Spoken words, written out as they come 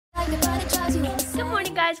Good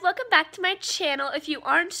morning, guys. Welcome back to my channel. If you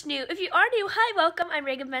aren't new, if you are new, hi, welcome. I'm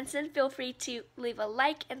Reagan Benson. Feel free to leave a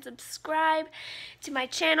like and subscribe to my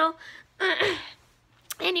channel.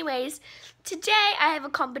 Anyways, today I have a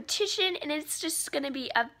competition and it's just going to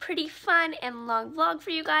be a pretty fun and long vlog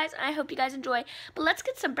for you guys. I hope you guys enjoy, but let's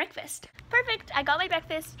get some breakfast. Perfect, I got my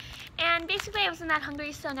breakfast and basically I wasn't that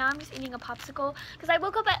hungry, so now I'm just eating a popsicle because I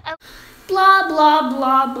woke up at blah, blah,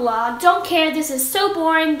 blah, blah. Don't care, this is so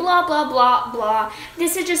boring, blah, blah, blah, blah.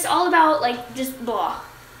 This is just all about like just blah.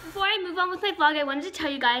 Before I move on with my vlog, I wanted to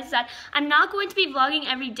tell you guys that I'm not going to be vlogging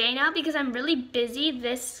every day now because I'm really busy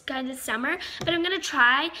this kind of summer, but I'm going to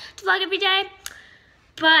try to vlog every day.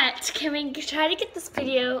 But can we try to get this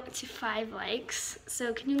video to 5 likes?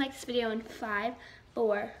 So can you like this video in 5,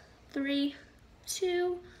 4, 3,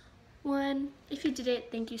 2, 1. If you did it,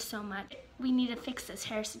 thank you so much. We need to fix this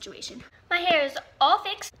hair situation. My hair is all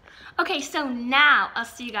fixed. Okay, so now I'll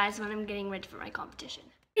see you guys when I'm getting ready for my competition.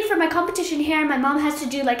 For my competition hair, my mom has to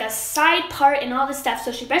do like a side part and all this stuff.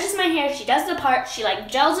 So she brushes my hair, she does the part, she like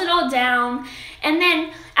gels it all down. And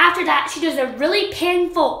then after that, she does a really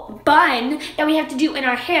painful bun that we have to do in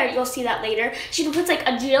our hair. You'll see that later. She puts like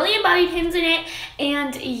a jillion bobby pins in it.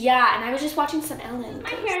 And yeah, and I was just watching some Ellen. My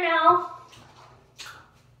hair now.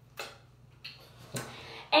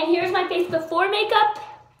 And here's my face before makeup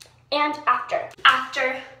and after.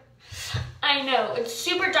 I know, it's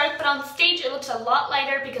super dark, but on stage it looks a lot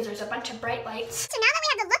lighter because there's a bunch of bright lights. So now that we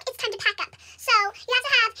have the look, it's time to pack up. So you have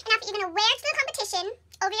to have an outfit you're going to wear to the competition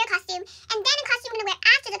over your costume, and then a costume you're going to wear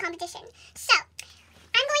after the competition. So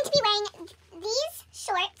I'm going to be wearing these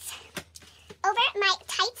shorts over my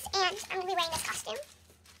tights, and I'm going to be wearing this costume.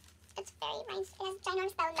 It's very nice. It has a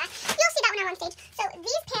ginormous belly back. You'll see that when I'm on stage. So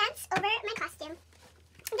these pants over my costume.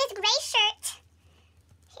 This gray shirt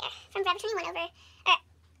here from Forever 21 over,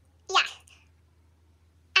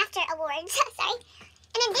 after awards, sorry.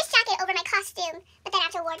 And then this jacket over my costume, but then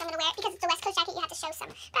after awards I'm going to wear it because it's a West Coast jacket, you have to show some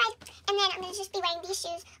pride. And then I'm going to just be wearing these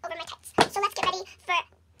shoes over my tights. So let's get ready for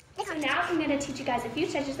the competition. So now I'm going to teach you guys a few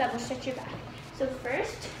stretches that will stretch your back. So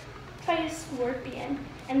first, try to scorpion,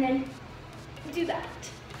 and then do that.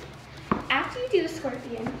 After you do the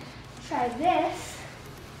scorpion, try this,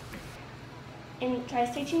 and try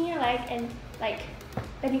straightening your leg, and like,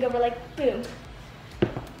 then you go over like, boom.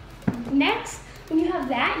 Next, when you have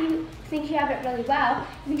that, you think you have it really well,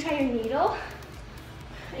 you can try your needle,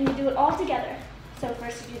 and you do it all together. So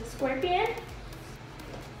first you do the scorpion,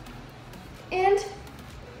 and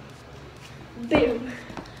boom.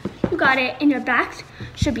 You got it, and your back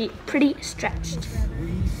should be pretty stretched.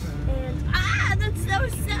 And that's so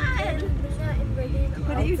sad.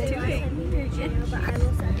 What are you doing?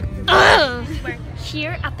 We're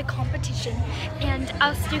here at the competition, and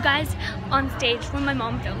I'll see you guys on stage when my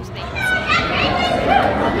mom films me.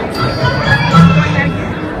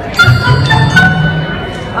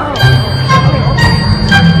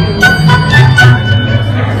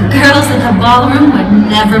 Girls in the ballroom would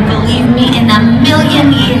never believe me in a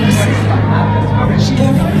million years.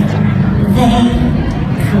 If they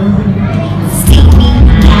could see me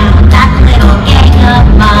now, that little gang of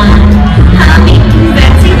mine, I'll be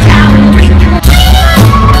fancy town and drink.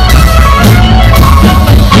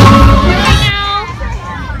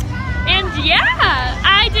 And yeah,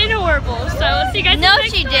 I did horrible. So see you guys. No,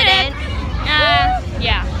 she didn't.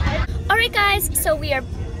 Yeah. Alright guys, so we are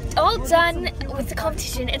all done with the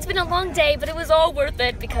competition. It's been a long day, but it was all worth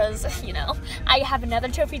it because, you know, I have another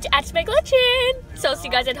trophy to add to my collection. So see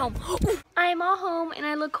you guys at home. I'm all home and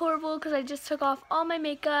I look horrible because I just took off all my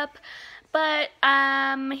makeup. But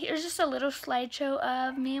here's just a little slideshow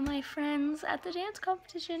of me and my friends at the dance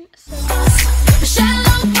competition. So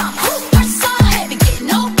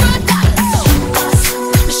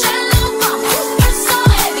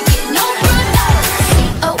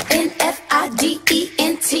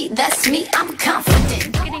that's me, I'm confident.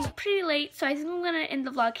 it's getting pretty late, so I think I'm gonna end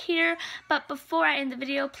the vlog here. But before I end the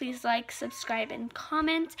video, please like, subscribe, and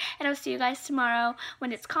comment. And I'll see you guys tomorrow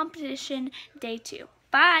when it's competition day 2.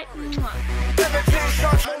 Bye. Mwah.